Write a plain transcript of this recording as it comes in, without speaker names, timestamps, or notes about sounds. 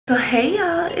So hey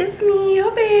y'all, it's me,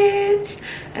 your bitch,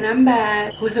 and I'm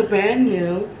back with a brand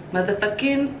new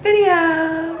motherfucking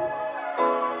video.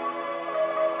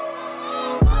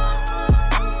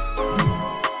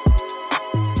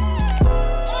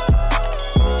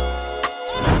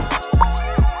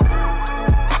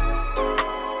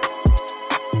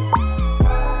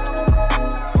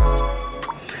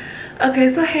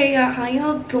 Okay, so hey y'all, how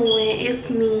y'all doing? It's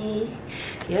me,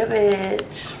 your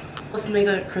bitch. Let's make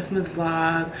a Christmas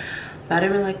vlog, but I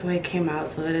didn't really like the way it came out,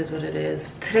 so it is what it is.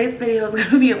 Today's video is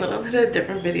gonna be a little bit of a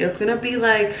different video. It's gonna be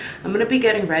like, I'm gonna be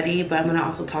getting ready, but I'm gonna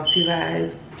also talk to you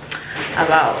guys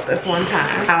about this one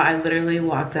time how I literally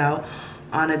walked out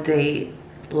on a date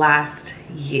last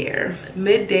year.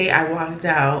 Midday I walked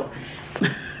out.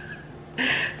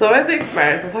 So let's think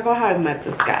first. Let's talk about how I met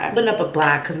this guy. I opened up a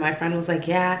black because my friend was like,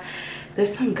 yeah,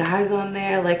 there's some guys on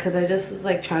there, like, because I just was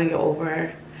like trying to get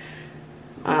over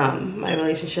my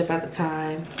relationship at the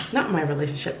time. Not my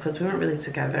relationship, because we weren't really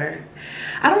together.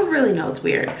 I don't really know, it's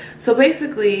weird. So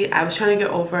basically I was trying to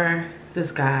get over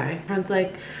this guy. My friend's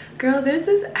like, girl, there's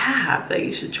this app that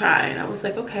you should try, and I was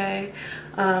like, okay,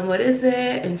 what is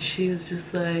it? And she's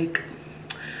just like,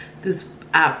 this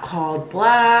app called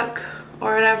Black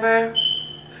or whatever.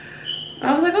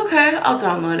 I was like, okay, I'll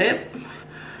download it,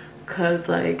 because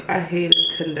like I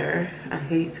hated Tinder. I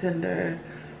hate Tinder,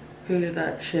 hated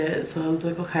that shit. So I was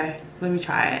like, okay, let me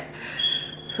try it.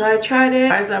 So I tried it.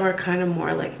 Guys that were kind of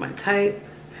more like my type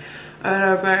or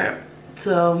whatever.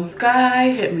 So this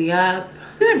guy hit me up.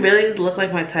 He didn't really look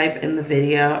like my type in the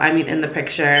video. I mean, in the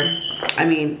picture. I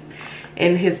mean,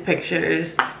 in his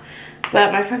pictures.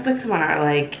 But my friend's like, Samara,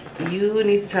 like, you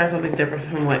need to try something different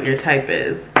from what your type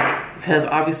is, because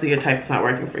obviously your type's not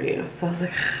working for you. So I was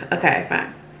like, okay,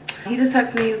 fine. He just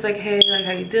texted me, he was like, hey, like,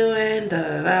 how you doing? Da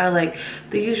da da, like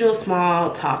the usual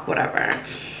small talk, whatever.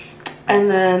 And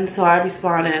then so I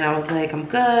responded and I was like, I'm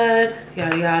good,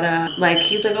 yada yada. Like,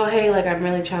 he's like, oh hey, like, I'm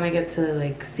really trying to get to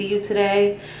like see you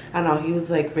today. I don't know, he was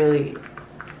like really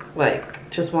like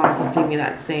just wanted to see me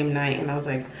that same night. And I was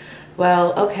like,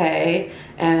 well, okay.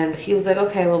 And he was like,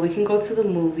 okay, well, we can go to the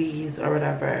movies or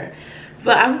whatever.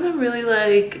 But I wasn't really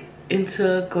like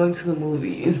into going to the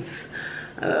movies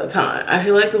at the time. I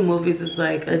feel like the movies is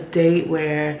like a date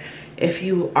where if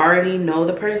you already know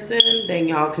the person, then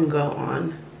y'all can go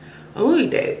on a movie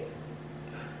date.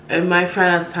 And my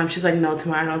friend at the time, she's like, no,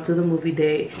 tomorrow I don't do the movie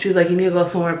date. She was like, you need to go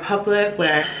somewhere public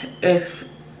where if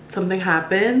something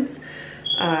happens,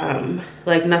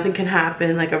 like nothing can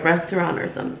happen, like a restaurant or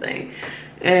something.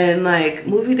 And like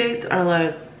movie dates are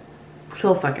like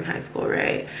so fucking high school,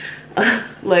 right?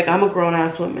 Like, I'm a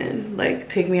grown-ass woman, like,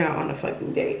 take me out on a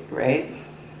fucking date, right?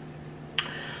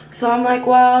 So I'm like,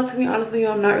 well, to be honest with you,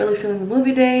 I'm not really feeling the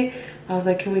movie date. I was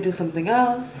like, can we do something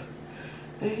else?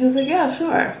 And he was like, yeah,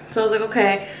 sure. So I was like,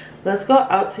 okay, let's go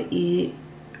out to eat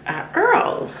at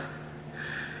Earl's.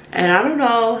 And I don't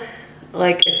know,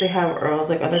 like, if they have Earl's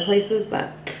like other places,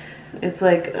 but it's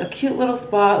like a cute little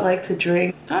spot, like, to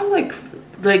drink. I'm like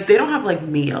they don't have like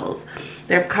meals.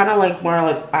 They're kind of like more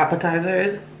like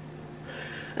appetizers.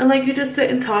 And like, you just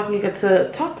sit and talk and you get to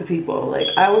talk to people. Like,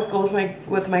 I always go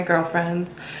with my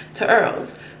girlfriends to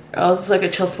Earl's. Earl's is like a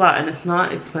chill spot and it's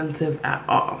not expensive at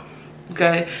all.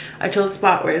 Okay, I chose a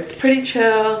spot where it's pretty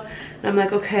chill. And I'm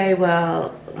like, okay,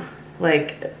 well,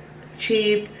 like,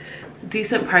 cheap,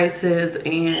 decent prices,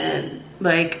 and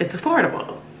like it's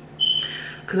affordable.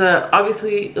 Because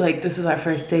obviously, like, this is our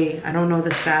first date. I don't know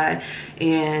this guy.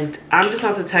 And I'm just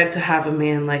not the type to have a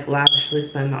man, like, lavishly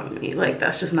spend on me. Like,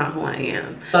 that's just not who I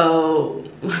am. So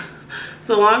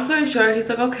long story short, he's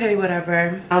like, okay,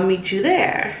 whatever. I'll meet you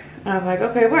there. And I'm like,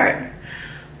 okay, word.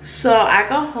 So I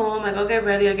go home. I go get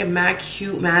ready. I get mad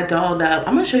cute, mad dolled up.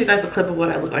 I'm going to show you guys a clip of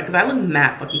what I look like. Because I look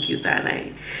mad fucking cute that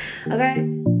night. Okay?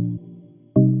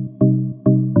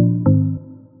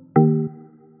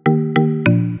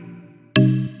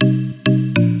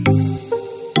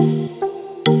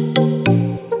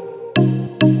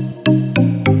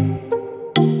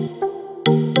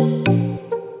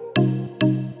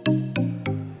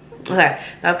 Okay,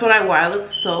 that's what I wore. I look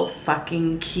so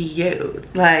fucking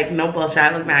cute. Like, no bullshit,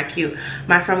 I look mad cute.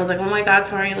 My friend was like, oh my god,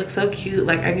 Tori, you look so cute.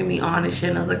 Like, I can be on and shit.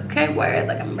 And I was like, okay, word.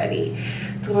 Like, I'm ready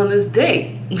to go on this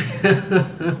date.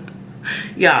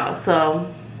 Y'all,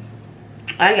 so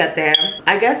I got there.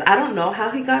 I guess, I don't know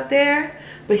how he got there,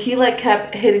 but he like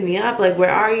kept hitting me up, like,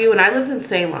 where are you? And I lived in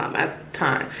Salem at the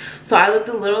time. So I lived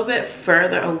a little bit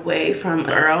further away from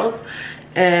Earl's.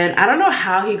 And I don't know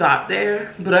how he got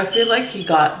there, but I feel like he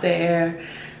got there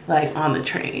like on the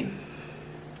train.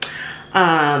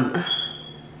 But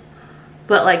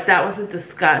like that wasn't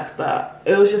discussed, but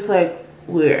it was just like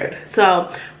weird.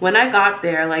 So when I got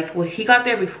there, like, well, he got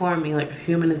there before me, like a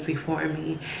few minutes before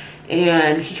me,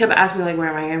 and he kept asking me like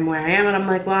where I am, and I'm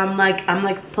like, well, I'm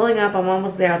like pulling up, I'm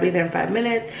almost there, I'll be there in 5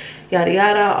 minutes, yada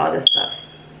yada, all this stuff.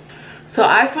 So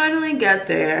I finally get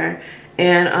there,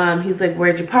 and he's like,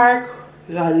 where'd you park,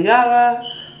 yada yada,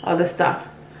 all this stuff.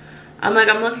 I'm like,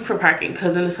 I'm looking for parking,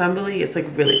 because in Assembly it's like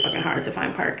really fucking hard to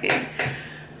find parking.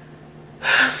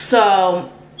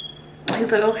 So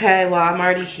he's like, okay, well, I'm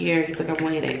already here. He's like, I'm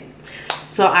waiting.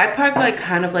 So I parked like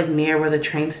kind of like near where the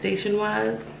train station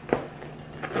was,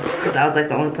 because that was like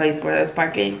the only place where there's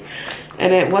parking,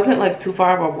 and it wasn't like too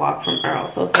far of a walk from Earl.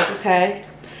 So it's like, okay.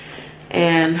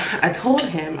 And I told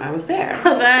him I was there.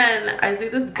 So then I see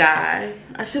this guy.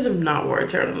 I should have not worn a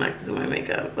turtleneck to do my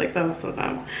makeup. Like, that was so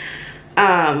dumb.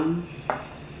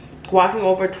 Walking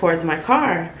over towards my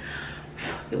car,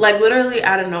 like literally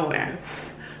out of nowhere.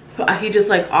 He just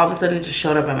like all of a sudden just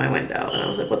showed up at my window, and I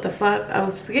was like, what the fuck? I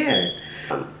was scared.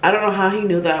 I don't know how he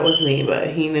knew that was me, but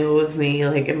he knew it was me,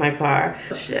 like in my car.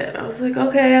 Shit. I was like,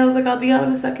 okay. I was like, I'll be out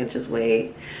in a second, just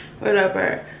wait,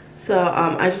 whatever. So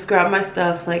I just grabbed my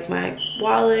stuff, like my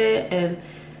wallet and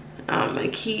my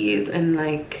keys, and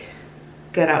like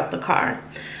get out the car.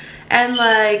 And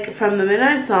like from the minute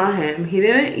I saw him, he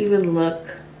didn't even look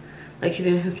like he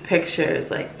did in his pictures.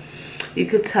 Like, you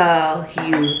could tell he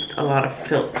used a lot of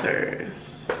filters.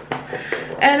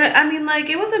 And I mean, like,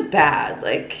 it wasn't bad.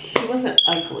 Like, he wasn't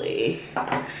ugly.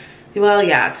 Well,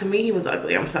 yeah, to me he was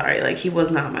ugly. I'm sorry. Like, he was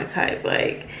not my type.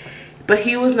 Like, but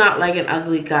he was not like an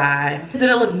ugly guy. He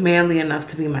didn't look manly enough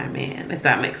to be my man, if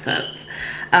that makes sense.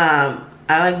 I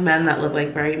like men that look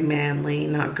like very manly,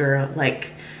 not girl,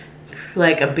 like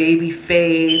a baby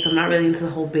face. I'm not really into the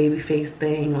whole baby face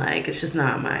thing. Like, it's just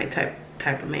not my type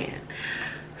of man.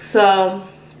 So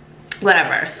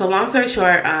whatever. So long story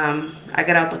short, I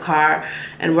get out the car,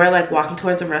 and we're like walking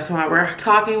towards the restaurant. We're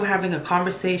talking, we're having a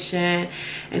conversation,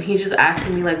 and he's just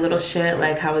asking me like little shit,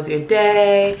 like, how was your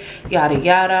day, yada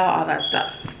yada, all that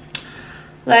stuff.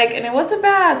 Like, and it wasn't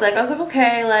bad. Like, I was like,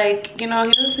 okay, like, you know,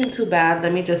 he doesn't seem too bad.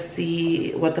 Let me just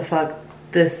see what the fuck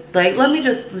this, like, let me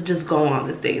just go on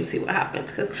this date and see what happens,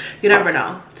 because you never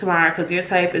know tomorrow, because your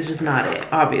type is just not it,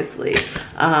 obviously.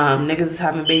 Niggas is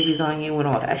having babies on you and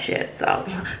all that shit. So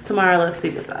tomorrow, let's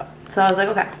see what's up. So I was like,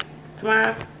 okay,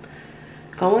 tomorrow,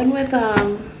 go in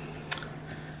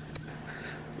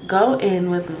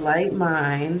with light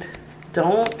mind,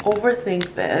 don't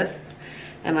overthink this,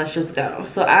 and let's just go.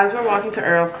 So as we're walking to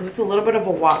Earl's, because it's a little bit of a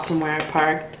walk from where I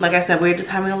parked, like I said, we were just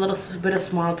having a little bit of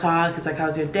small talk. He's like,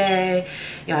 how's your day,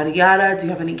 yada yada, do you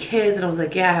have any kids? And I was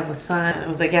like, yeah, I have a son. I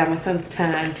was like, yeah, my son's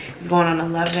 10, he's going on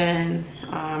 11,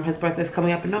 his birthday's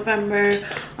coming up in November,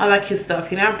 all that cute stuff.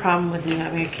 He didn't have a problem with me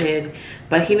having a kid,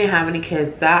 but he didn't have any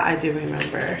kids. That I do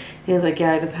remember. He was like,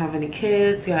 yeah, he doesn't have any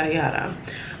kids, yada yada.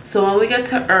 So when we get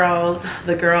to Earl's,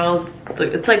 the girls,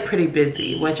 it's like pretty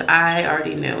busy, which I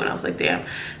already knew. And I was like, damn,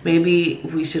 maybe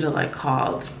we should have like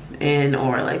called in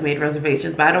or like made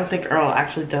reservations. But I don't think Earl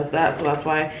actually does that. So that's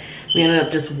why we ended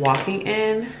up just walking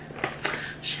in.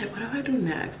 Shit, what do I do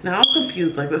next? Now I'm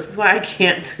confused. Like, this is why I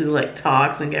can't do like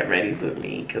talks and get readies with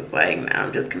me. Cause like now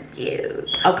I'm just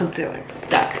confused. Oh, concealer,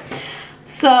 duh.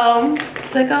 So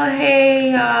like, oh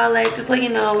hey y'all, like just let you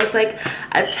know it's like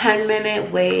a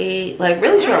 10-minute wait, like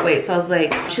really short wait. So I was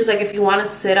like, she's like, if you want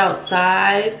to sit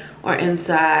outside or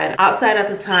inside. Outside at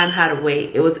the time had to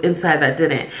wait. It was inside that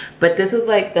didn't. But this was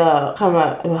like the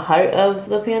height of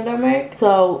the pandemic.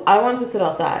 So I wanted to sit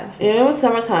outside. And it was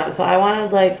summertime, so I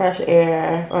wanted like fresh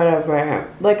air or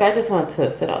whatever. Like, I just wanted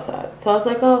to sit outside. So I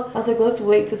was like, let's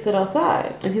wait to sit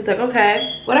outside. And he's like,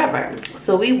 okay, whatever.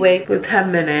 So we wait for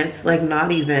 10 minutes, like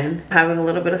not even, having a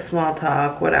little bit of small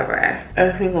talk, whatever.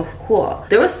 Everything was cool.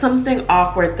 There was something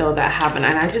awkward though that happened,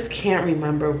 and I just can't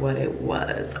remember what it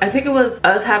was. I think it was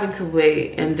us having to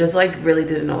wait and just like really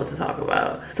didn't know what to talk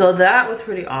about. So that was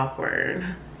pretty awkward.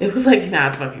 It was like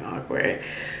not fucking awkward.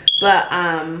 But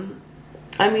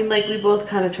I mean, like, we both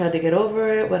kind of tried to get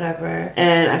over it, whatever.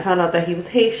 And I found out that he was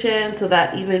Haitian, so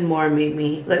that even more made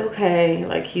me like, okay,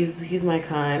 like he's my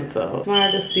kind. So tomorrow,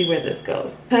 just see where this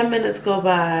goes. 10 minutes go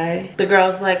by. The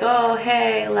girl's like, oh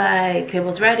hey, like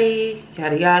table's ready,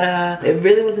 yada yada. It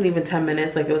really wasn't even 10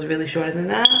 minutes. Like, it was really shorter than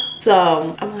that.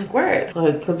 So I'm like, word,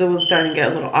 like, because it was starting to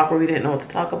get a little awkward. We didn't know what to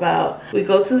talk about. We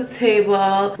go to the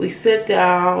table, we sit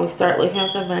down, we start looking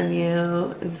at the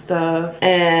menu and stuff,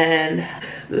 and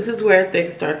this is where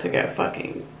things start to get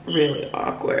fucking really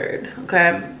awkward.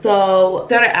 Okay, so he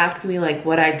started asking me like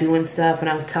what I do and stuff, and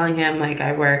I was telling him like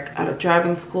I work at a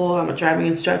driving school, I'm a driving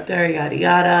instructor, yada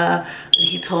yada. And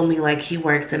he told me like he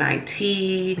works in IT,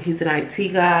 he's an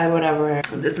IT guy, whatever,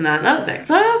 this and that and another thing.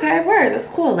 So okay, word, that's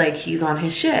cool, like he's on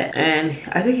his shit. And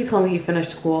I think he told me he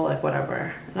finished school, like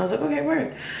whatever, and I was like, okay,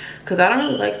 word, because I don't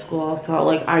really like school. So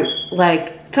like I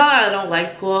like tell I don't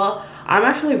like school. I'm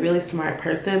actually a really smart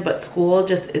person, but school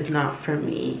just is not for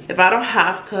me. If I don't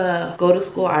have to go to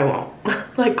school, I won't.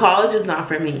 Like college is not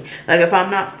for me. Like if I'm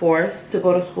not forced to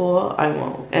go to school, I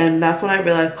won't. And that's when I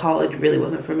realized college really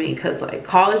wasn't for me, because like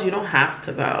college, you don't have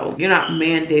to go. You're not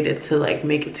mandated to like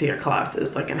make it to your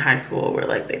classes like in high school where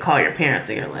like they call your parents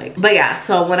and you're like, but yeah.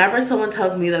 So whenever someone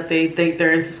tells me that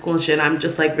they're into school and shit, I'm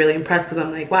just like really impressed, because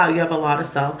I'm like, wow, you have a lot of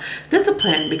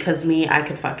self-discipline, because me, I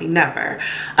could fucking never.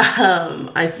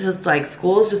 I just like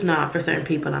school is just not for certain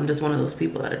people, and I'm just one of those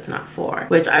people that it's not for,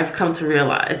 which I've come to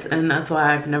realize, and that's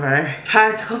why I've never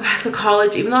tried to go back to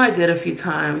college, even though I did a few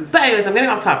times. But anyways, I'm getting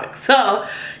off topic. So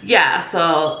yeah,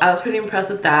 so I was pretty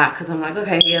impressed with that, because I'm like,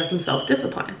 okay, he has some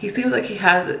self-discipline. He seems like he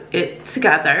has it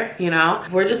together, you know.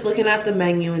 We're just looking at the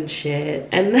menu and shit,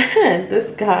 and then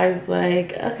this guy's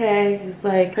like, okay, he's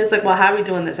like, well, how are we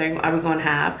doing this? Are we going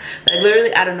half? Like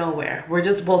literally out of nowhere, we're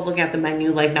just both looking at the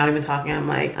menu, like not even talking. I'm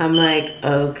like,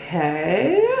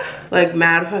 okay, like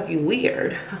mad fucking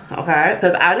weird. Okay,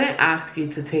 because I didn't ask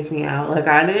you to take me out. Like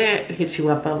I didn't hit you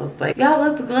up. I was like, yeah,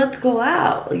 let's go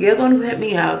out. You're the one who hit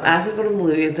me up, asked me to go to the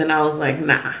movies, and I was like,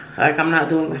 nah, like I'm not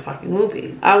doing the fucking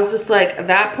movie. I was just like, at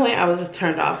that point I was just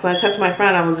turned off. So I texted my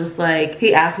friend. I was just like,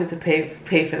 he asked me to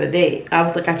pay for the date. I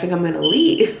was like, I think I'm gonna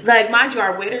leave. Like mind you,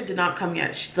 our waiter did not come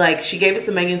yet. She gave us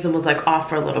the menus and was like off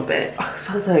for a little bit.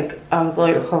 So I was like,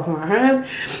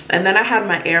 and then I had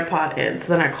my AirPod in, so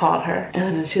then I called her,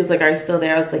 and then she was like, are you still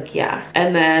there? I was like, yeah.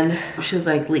 And then she was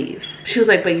like, leave. She was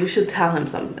like, but you should tell him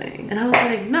something. And I was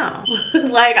like, no.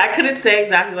 Like I couldn't say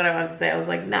exactly what I wanted to say. I was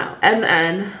like, no. And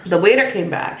then the waiter came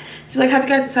back. She's like, have you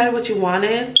guys decided what you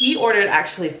wanted? He ordered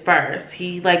actually first.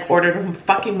 He like ordered a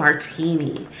fucking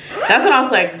martini. That's when I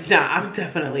was like, nah, I'm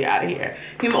definitely out of here.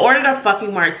 He ordered a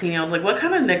fucking martini. I was like, what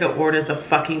kind of nigga orders a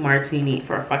fucking martini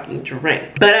for a fucking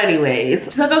drink? But anyways,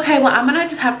 she's like, okay, well, I'm gonna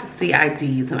just have to see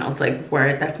IDs. And I was like,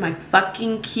 word, that's my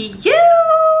fucking cute.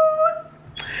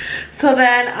 So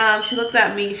then she looks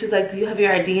at me. She's like, do you have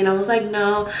your ID? And I was like,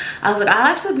 no. I was like, I'll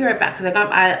actually be right back, because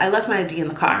I left my ID in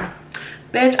the car.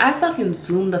 Bitch, I fucking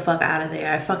zoomed the fuck out of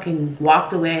there. I fucking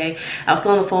walked away. I was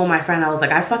still on the phone with my friend. I was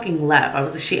like, I fucking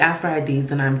left. She asked for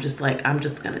IDs, and I'm just like, I'm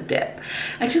just gonna dip.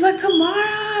 And she's like,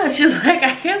 Tamara. She's like,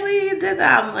 I can't believe you did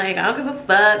that. I'm like, I don't give a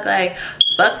fuck. Like,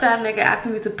 fuck that nigga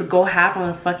asking me to go half on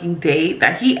a fucking date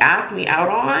that he asked me out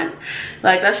on.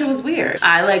 Like, that shit was weird.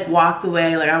 I like walked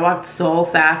away. Like, I walked so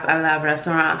fast out of that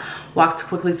restaurant, walked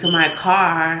quickly to my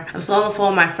car. I'm still on the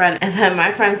phone with my friend, and then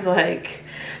my friend's like,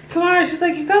 Tamara, she's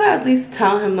like, you gotta at least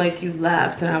tell him like you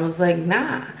left. And I was like,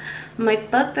 nah. I'm like,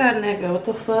 fuck that nigga, what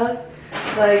the fuck?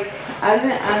 Like, I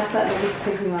didn't ask that nigga to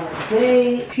take me on a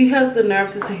date. He has the nerve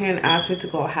to sit here and ask me to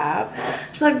go half.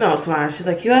 She's like, no, Tamara. She's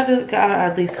like, you gotta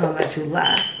at least tell him that you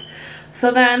left.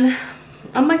 So then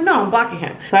I'm like, no, I'm blocking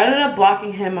him. So I ended up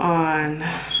blocking him on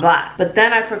Black. But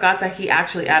then I forgot that he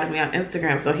actually added me on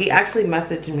Instagram. So he actually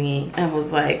messaged me and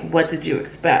was like, what did you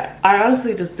expect? I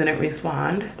honestly just didn't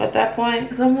respond at that point,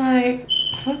 because I'm like,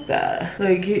 fuck that.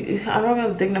 Like, I'm not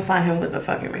gonna dignify him with a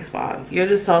fucking response. You're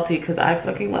just salty because I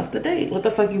fucking left the date. What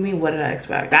the fuck you mean, what did I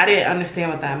expect? I didn't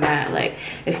understand what that meant. Like,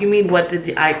 if you mean what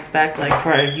did I expect, like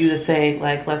for you to say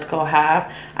like, let's go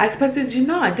half, I expected you.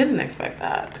 No, I didn't expect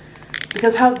that.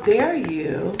 Because how dare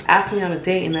you ask me on a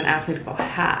date and then ask me to go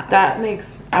half? That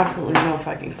makes absolutely no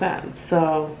fucking sense.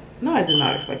 So no, I did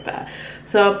not expect that.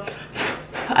 So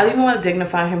I didn't even want to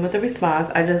dignify him with a response.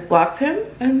 I just blocked him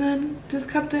and then just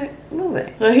kept it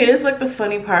moving. So here's like the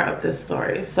funny part of this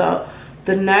story. So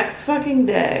the next fucking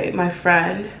day, my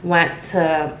friend went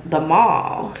to the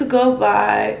mall to go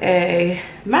buy a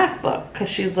MacBook, because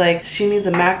she's like, she needs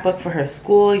a MacBook for her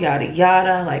school, yada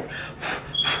yada. Like,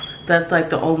 that's like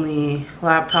the only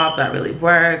laptop that really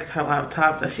works. Her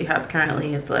laptop that she has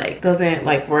currently is like, doesn't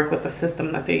like work with the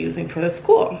system that they're using for the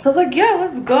school. So I was like, yeah,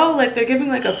 let's go. Like, they're giving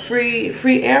like a free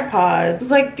AirPods.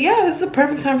 It's like, yeah, this is a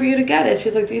perfect time for you to get it.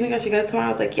 She's like, do you think I should get it tomorrow?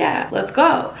 I was like, yeah, let's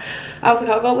go. I was like,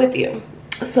 I'll go with you.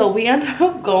 So we ended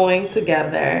up going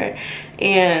together,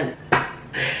 and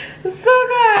so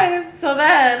guys, so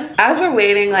then as we're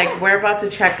waiting, like we're about to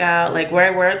check out, like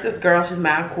we're at this girl, she's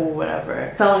mad cool,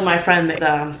 whatever, telling my friend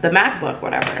the MacBook,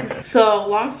 whatever. So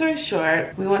long story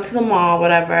short, we went to the mall,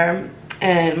 whatever,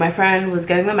 and my friend was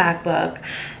getting the MacBook,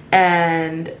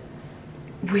 and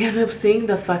we ended up seeing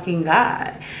the fucking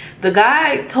guy. The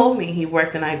guy told me he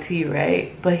worked in IT,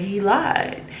 right? But he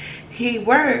lied. He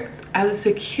worked as a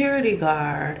security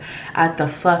guard at the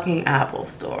fucking Apple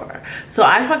store. So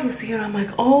I fucking see it, I'm like,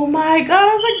 oh my God.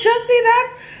 I was like, Jesse,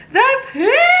 that's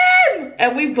him.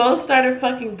 And we both started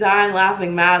fucking dying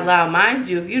laughing mad loud. Mind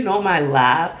you, if you know my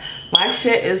laugh, my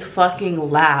shit is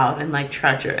fucking loud and like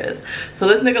treacherous. So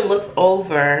this nigga looks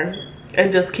over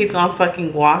and just keeps on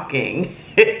fucking walking.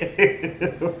 He's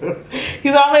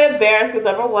only embarrassed because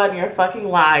number one, you're a fucking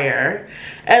liar,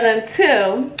 and then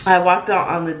two, I walked out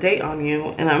on the date on you,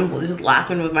 and I'm just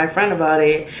laughing with my friend about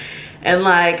it, and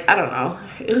like, I don't know,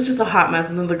 it was just a hot mess.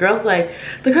 And then the girl's like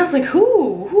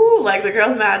who, like the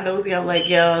girl's mad nosy. I'm like,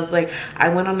 yo, I was like, I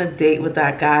went on a date with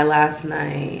that guy last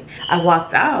night. I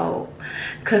walked out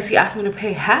because he asked me to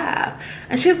pay half.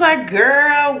 And she's like,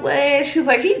 girl, wait. She's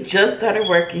like, he just started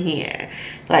working here.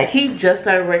 Like, he just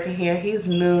started working here. He's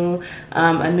new,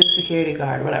 a new security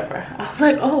guard, whatever. I was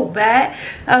like, oh, bad.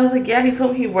 I was like, yeah, he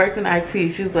told me he worked in IT.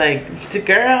 She's like,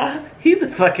 girl, he's a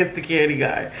fucking security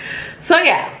guard. So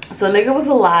yeah, so nigga was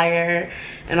a liar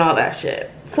and all that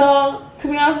shit. So to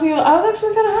be honest with you, I was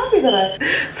actually kind of happy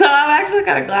that so I'm actually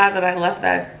kind of glad that I left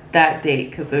that date,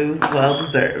 because it was well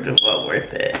deserved and well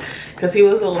worth it, because he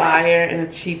was a liar and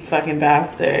a cheap fucking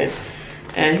bastard,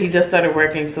 and he just started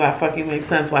working, so that fucking makes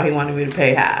sense why he wanted me to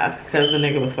pay half, because the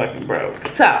nigga was fucking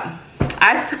broke. So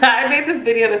I made this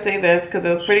video to say this because it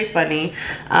was pretty funny,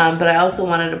 but I also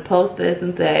wanted to post this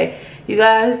and say, you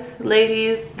guys,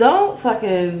 ladies, don't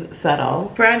fucking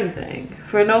settle for anything,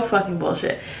 for no fucking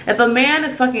bullshit. If a man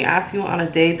is fucking asking you on a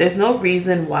date, there's no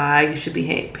reason why you should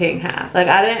be paying half. Like,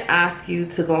 I didn't ask you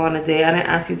to go on a date. I didn't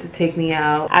ask you to take me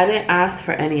out. I didn't ask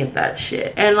for any of that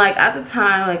shit. And like, at the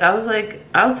time, like, I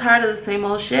was tired of the same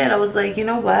old shit. I was like, you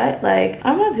know what? Like,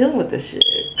 I'm not dealing with this shit.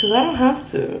 Cause I don't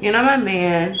have to. You're not my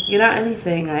man. You're not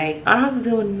anything. Like, I don't have to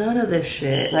deal with none of this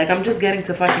shit. Like, I'm just getting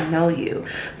to fucking know you.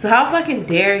 So how fucking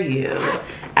dare you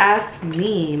ask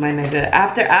me, my nigga,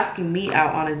 after asking me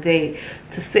out on a date,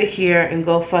 to sit here and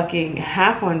go fucking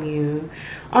half on you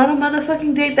on a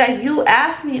motherfucking date that you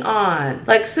asked me on?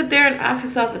 Like, sit there and ask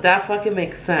yourself if that fucking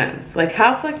makes sense. Like,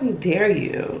 how fucking dare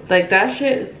you? Like, that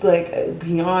shit is like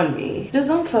beyond me. Just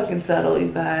don't fucking settle, you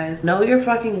guys. Know your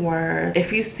fucking worth.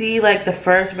 If you see like the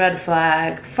first red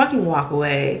flag, fucking walk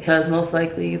away, because most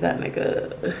likely that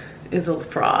nigga is a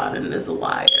fraud and is a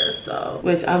liar. So,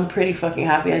 which I'm pretty fucking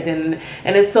happy I didn't.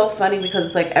 And it's so funny because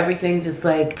it's like everything just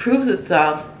like proves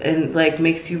itself and like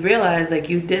makes you realize like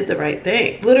you did the right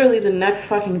thing. Literally the next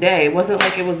fucking day, it wasn't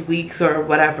like it was weeks or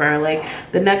whatever. Like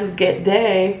the next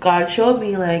day, God showed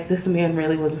me like, this man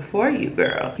really wasn't for you,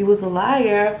 girl. He was a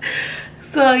liar.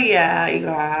 So yeah, you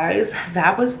guys,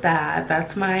 that was that.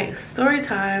 That's my story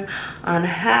time on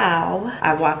how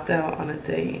I walked out on a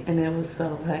date, and it was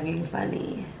so fucking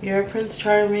funny. You're Prince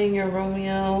Charming, you're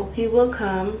Romeo. He will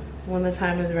come when the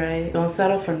time is right. Don't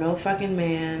settle for no fucking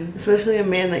man, especially a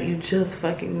man that you just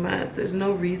fucking met. There's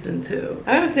no reason to.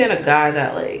 I understand a guy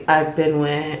that like I've been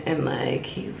with and like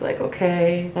he's like,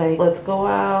 okay, like let's go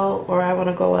out, or I want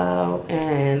to go out,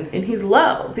 and he's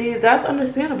low. See, that's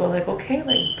understandable. Like, okay,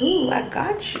 like boo, I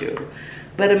got you.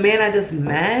 But a man I just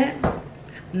met,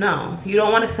 no, you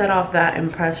don't want to set off that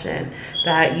impression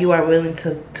that you are willing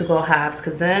to go halves,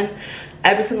 because then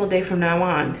every single day from now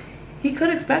on, he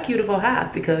could expect you to go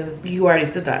half because you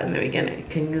already did that in the beginning.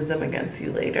 Can use them against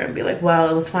you later and be like, well,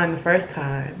 it was fine the first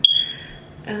time.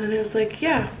 And then it was like,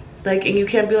 yeah. Like, and you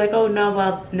can't be like, oh no,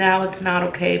 well, now it's not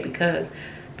okay because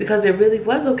it really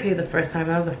was okay the first time.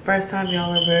 That was the first time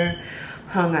y'all ever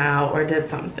hung out or did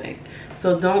something.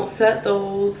 So don't set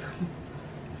those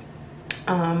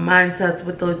mindsets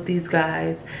with these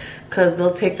guys, because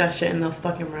they'll take that shit and they'll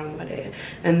fucking run with it.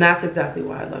 And that's exactly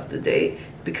why I left the date,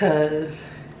 because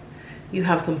you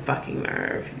have some fucking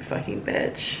nerve, you fucking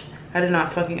bitch. I did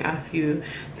not fucking ask you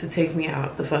to take me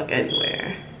out the fuck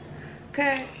anywhere.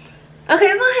 Okay.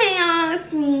 Okay, so hey y'all,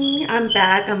 it's me. I'm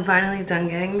back. I'm finally done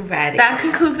getting ready. That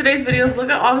concludes today's videos. Look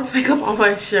at all this makeup on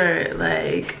my shirt.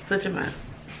 Like, such a mess.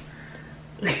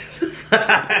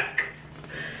 Fuck.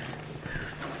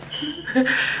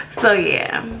 So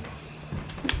yeah.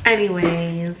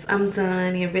 Anyways, I'm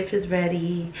done. Your bitch is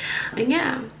ready. And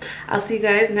yeah, I'll see you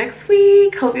guys next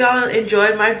week. Hope y'all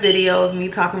enjoyed my video of me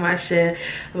talking my shit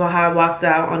about how I walked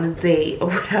out on a date or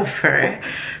whatever.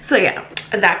 So yeah,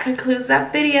 that concludes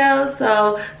that video.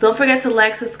 So don't forget to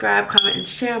like, subscribe, comment, and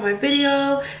share my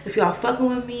video. If y'all fucking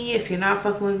with me, if you're not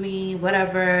fucking with me,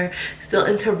 whatever, still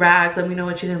interact. Let me know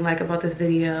what you didn't like about this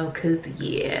video, because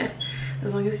yeah,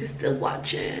 as long as you're still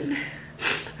watching.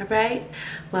 All right,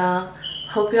 well,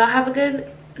 hope y'all have a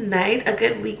good night, a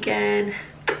good weekend.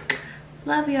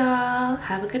 Love y'all.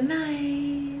 Have a good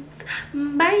night.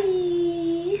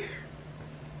 Bye.